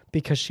bears,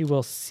 because she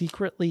will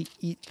secretly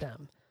eat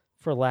them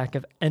for lack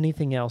of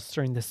anything else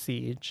during the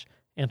siege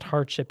and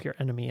hardship your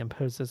enemy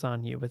imposes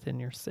on you within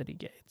your city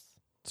gates.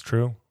 It's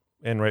true.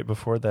 And right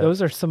before that.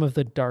 Those are some of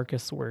the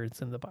darkest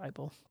words in the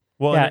Bible.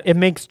 Well, Yeah, it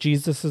makes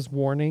Jesus's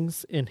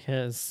warnings in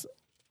his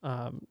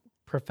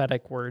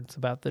prophetic words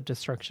about the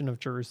destruction of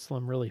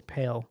Jerusalem really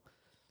pale.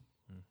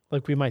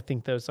 Like, we might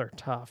think those are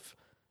tough,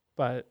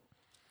 but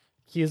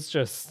he's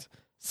just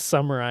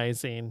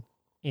summarizing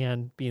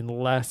and being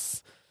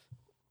less,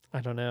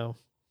 I don't know,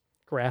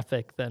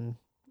 graphic than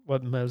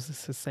what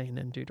Moses is saying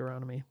in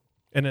Deuteronomy.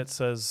 And it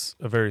says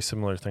a very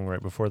similar thing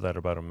right before that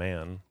about a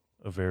man,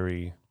 a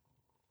very,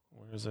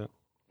 where is it?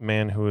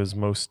 Man who is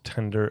most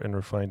tender and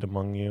refined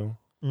among you.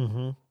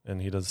 Mm-hmm.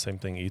 And he does the same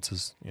thing, eats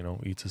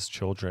his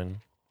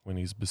children when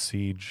he's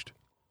besieged.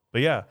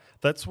 But yeah,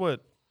 that's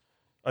what,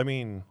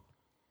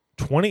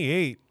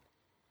 28,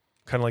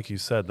 kind of like you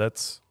said,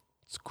 it's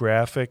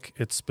graphic,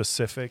 it's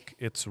specific,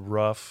 it's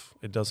rough,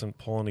 it doesn't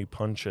pull any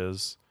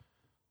punches.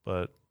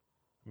 But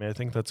I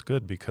think that's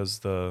good because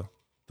the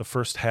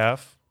first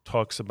half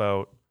talks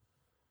about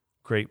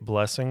great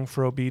blessing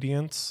for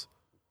obedience,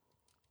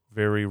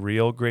 very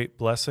real great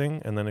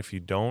blessing, and then if you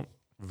don't,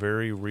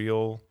 very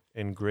real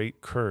and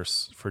great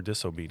curse for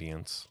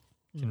disobedience.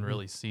 You can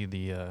really see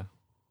the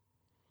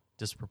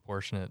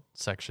disproportionate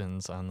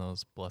sections on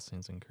those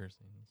blessings and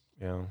cursings.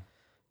 Yeah.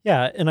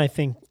 Yeah, and I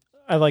think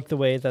I like the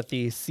way that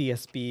the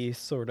CSB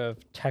sort of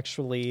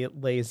textually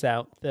lays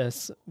out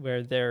this,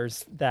 where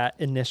there's that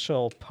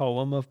initial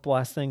poem of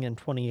blessing in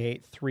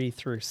 28, 3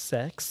 through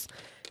 6,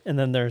 and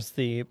then there's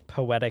the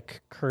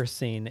poetic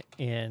cursing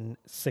in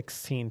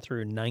 16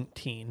 through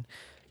 19,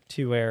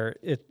 to where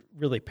it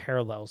really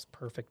parallels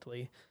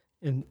perfectly.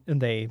 And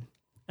they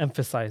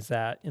emphasize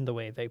that in the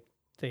way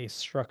they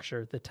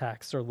structure the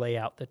text or lay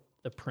out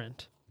the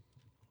print.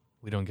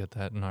 We don't get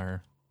that in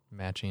our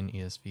matching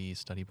ESV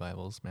study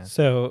Bibles, man.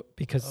 So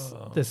because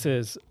this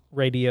is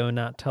radio,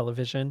 not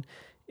television,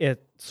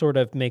 it sort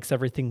of makes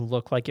everything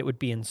look like it would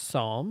be in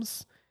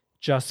Psalms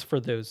just for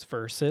those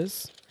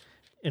verses.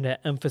 And it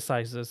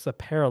emphasizes the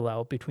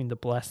parallel between the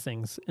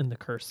blessings and the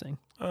cursing.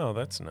 Oh,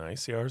 that's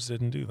nice. Yeah, ours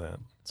didn't do that.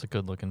 It's a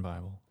good looking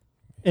Bible.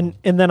 And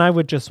then I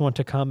would just want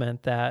to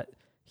comment that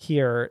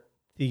here,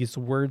 these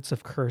words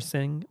of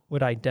cursing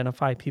would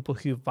identify people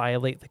who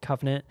violate the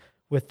covenant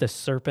with the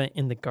serpent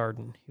in the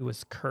garden who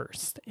was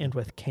cursed, and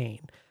with Cain.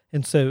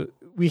 And so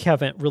we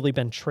haven't really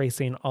been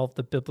tracing all of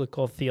the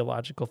biblical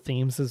theological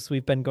themes as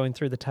we've been going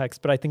through the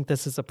text, but I think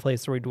this is a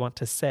place where we'd want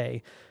to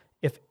say,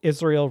 if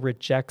Israel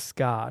rejects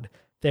God,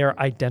 they're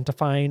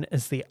identifying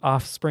as the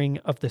offspring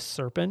of the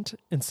serpent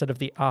instead of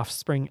the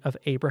offspring of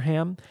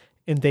Abraham,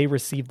 and they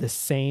receive the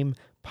same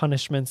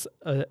punishments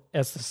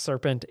as the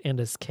serpent and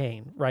as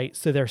Cain, right?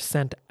 So they're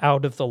sent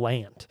out of the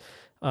land.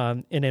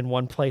 And in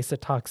one place,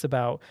 it talks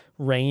about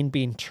rain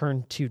being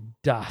turned to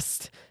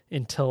dust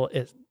until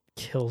it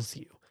kills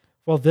you.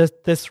 Well, this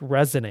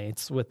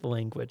resonates with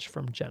language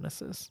from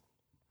Genesis.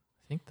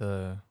 I think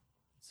it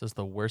says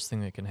the worst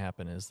thing that can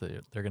happen is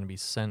that they're going to be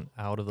sent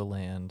out of the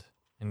land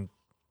and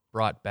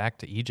brought back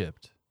to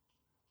Egypt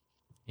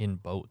in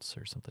boats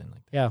or something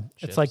like that. Yeah,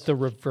 Ships. It's like the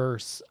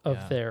reverse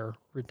of their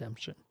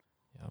redemption.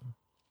 Yeah.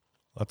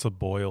 Lots of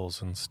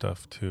boils and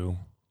stuff too,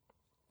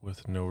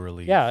 with no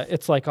relief. Yeah,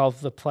 it's like all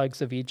the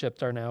plagues of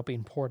Egypt are now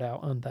being poured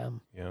out on them.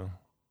 Yeah.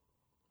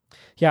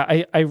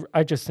 Yeah,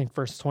 I just think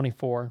verse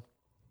 24,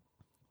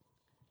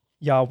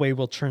 Yahweh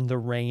will turn the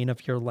rain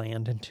of your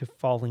land into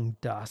falling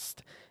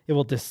dust. It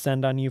will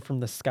descend on you from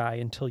the sky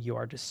until you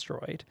are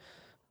destroyed.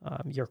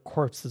 Your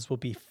corpses will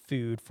be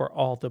food for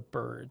all the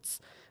birds,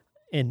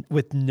 and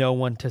with no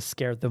one to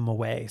scare them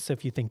away. So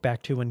if you think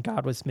back to when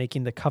God was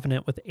making the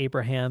covenant with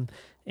Abraham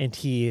and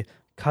he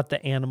cut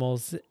the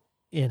animals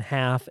in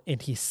half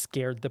and he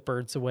scared the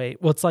birds away.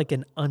 Well, it's like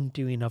an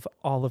undoing of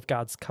all of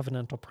God's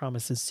covenantal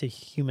promises to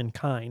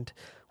humankind,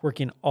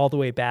 working all the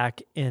way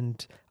back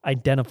and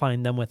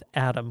identifying them with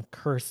Adam,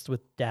 cursed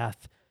with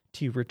death,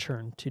 to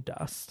return to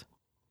dust.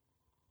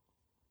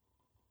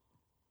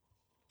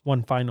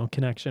 One final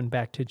connection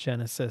back to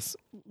Genesis.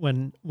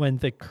 When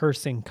the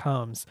cursing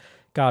comes,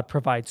 God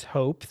provides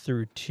hope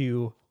through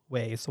two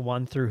ways.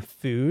 One, through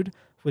food,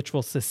 which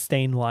will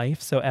sustain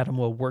life. So Adam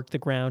will work the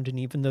ground, and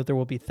even though there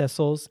will be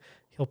thistles,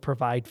 he'll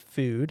provide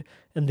food.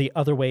 And the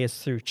other way is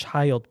through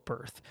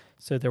childbirth.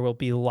 So there will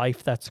be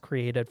life that's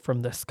created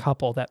from this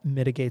couple that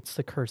mitigates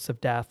the curse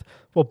of death.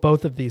 Well,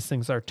 both of these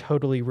things are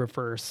totally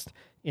reversed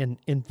in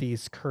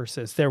these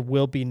curses. There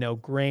will be no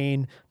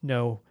grain,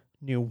 no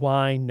new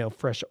wine, no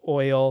fresh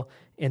oil,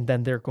 and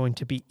then they're going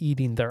to be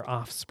eating their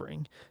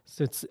offspring.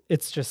 So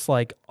it's just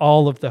like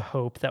all of the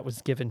hope that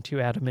was given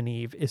to Adam and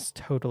Eve is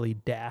totally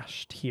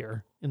dashed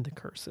here in the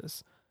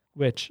curses,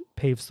 which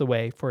paves the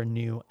way for a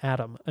new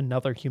Adam,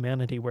 another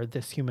humanity where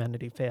this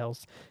humanity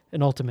fails.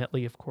 And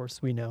ultimately, of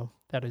course, we know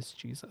that is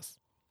Jesus.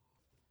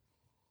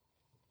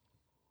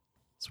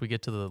 So we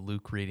get to the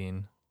Luke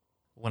reading.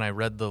 When I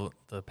read the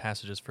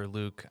passages for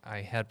Luke,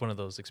 I had one of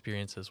those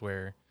experiences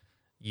where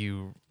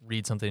you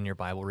read something in your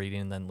Bible reading,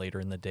 and then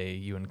later in the day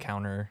you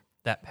encounter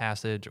that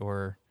passage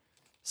or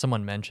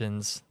someone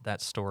mentions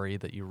that story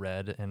that you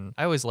read. And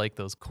I always like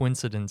those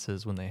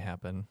coincidences when they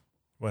happen.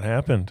 What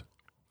happened?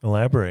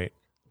 Elaborate.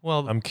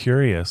 Well, I'm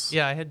curious.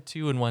 Yeah, I had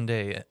two in one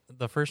day.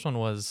 The first one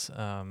was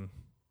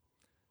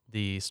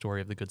the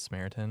story of the Good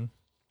Samaritan.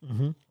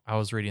 Mm-hmm. I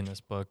was reading this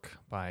book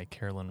by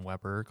Carolyn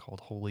Weber called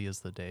Holy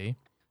is the Day.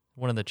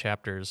 One of the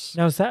chapters...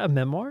 Now, is that a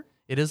memoir?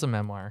 It is a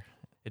memoir.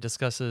 It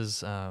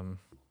discusses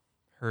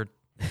her...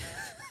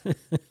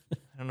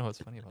 don't know what's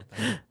funny about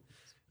that.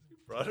 You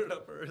brought it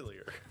up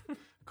earlier.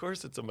 Of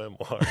course it's a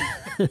memoir.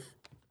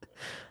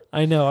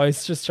 I know. I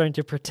was just trying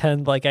to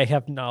pretend like I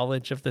have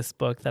knowledge of this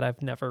book that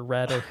I've never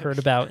read or heard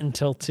about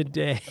until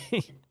today.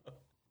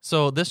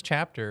 So this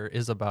chapter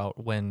is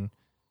about when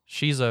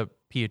she's a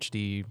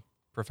PhD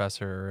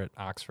professor at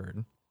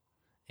Oxford,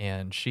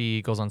 and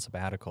she goes on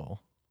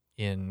sabbatical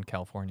in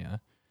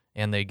California,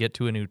 and they get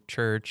to a new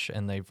church,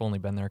 and they've only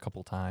been there a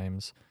couple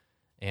times,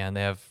 and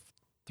they have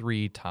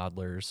 3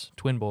 toddlers,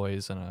 twin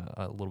boys, and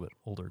a little bit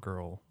older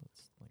girl.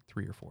 It's like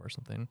 3 or 4 or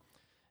something.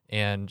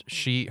 And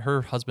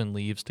her husband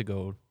leaves to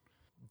go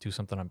do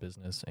something on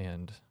business,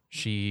 and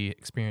she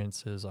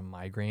experiences a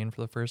migraine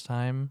for the first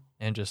time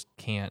and just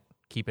can't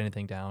keep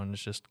anything down,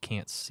 just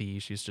can't see.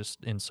 She's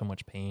just in so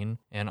much pain.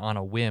 And on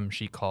a whim,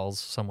 she calls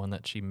someone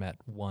that she met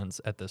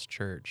once at this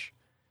church.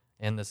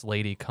 And this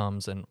lady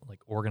comes and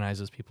like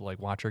organizes people, like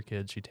watch her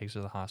kids. She takes her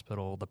to the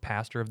hospital. The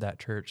pastor of that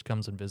church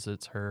comes and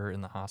visits her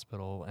in the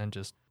hospital, and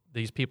just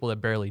these people that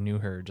barely knew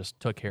her just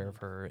took care of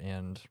her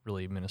and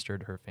really ministered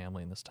to her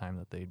family in this time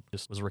that they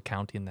just was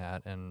recounting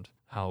that and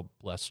how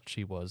blessed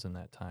she was in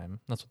that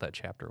time. That's what that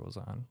chapter was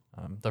on.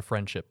 The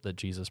friendship that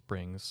Jesus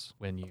brings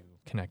when you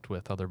connect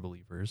with other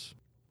believers.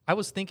 I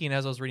was thinking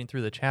as I was reading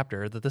through the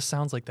chapter that this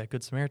sounds like that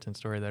Good Samaritan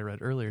story that I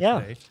read earlier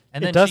today.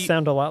 And it does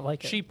sound a lot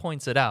like it. She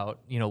points it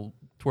out,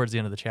 towards the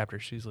end of the chapter.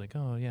 She's like,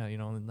 oh, yeah,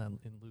 in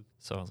Luke.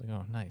 So I was like,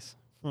 oh, nice.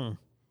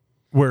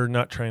 We're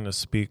not trying to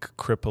speak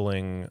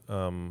crippling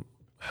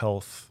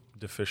health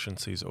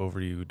deficiencies over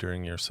you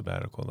during your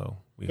sabbatical, though.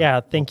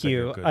 Thank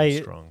you.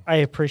 I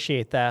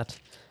appreciate that.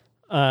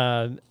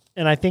 And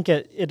I think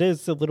it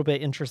is a little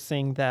bit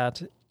interesting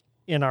that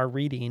in our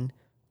reading,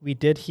 we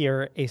did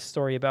hear a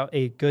story about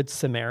a good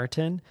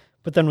Samaritan,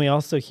 but then we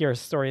also hear a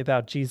story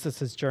about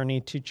Jesus' journey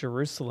to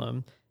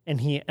Jerusalem,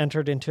 and he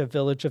entered into a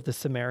village of the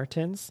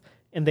Samaritans,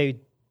 and they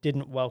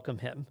didn't welcome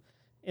him.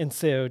 And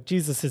so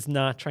Jesus is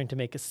not trying to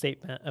make a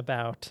statement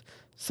about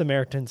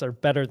Samaritans are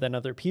better than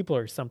other people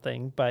or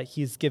something, but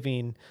he's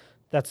giving,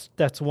 that's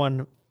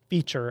one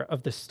feature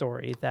of the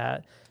story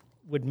that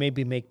would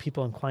maybe make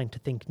people inclined to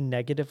think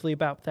negatively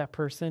about that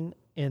person,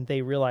 and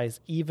they realize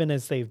even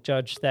as they've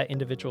judged that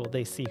individual,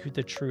 they see who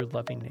the true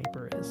loving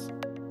neighbor is.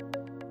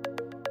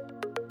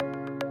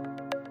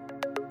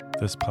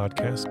 This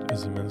podcast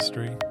is a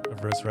ministry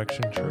of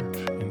Resurrection Church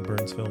in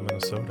Burnsville,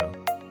 Minnesota.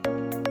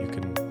 You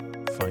can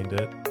find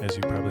it, as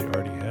you probably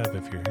already have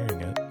if you're hearing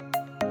it,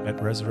 at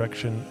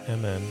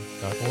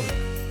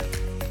resurrectionmn.org.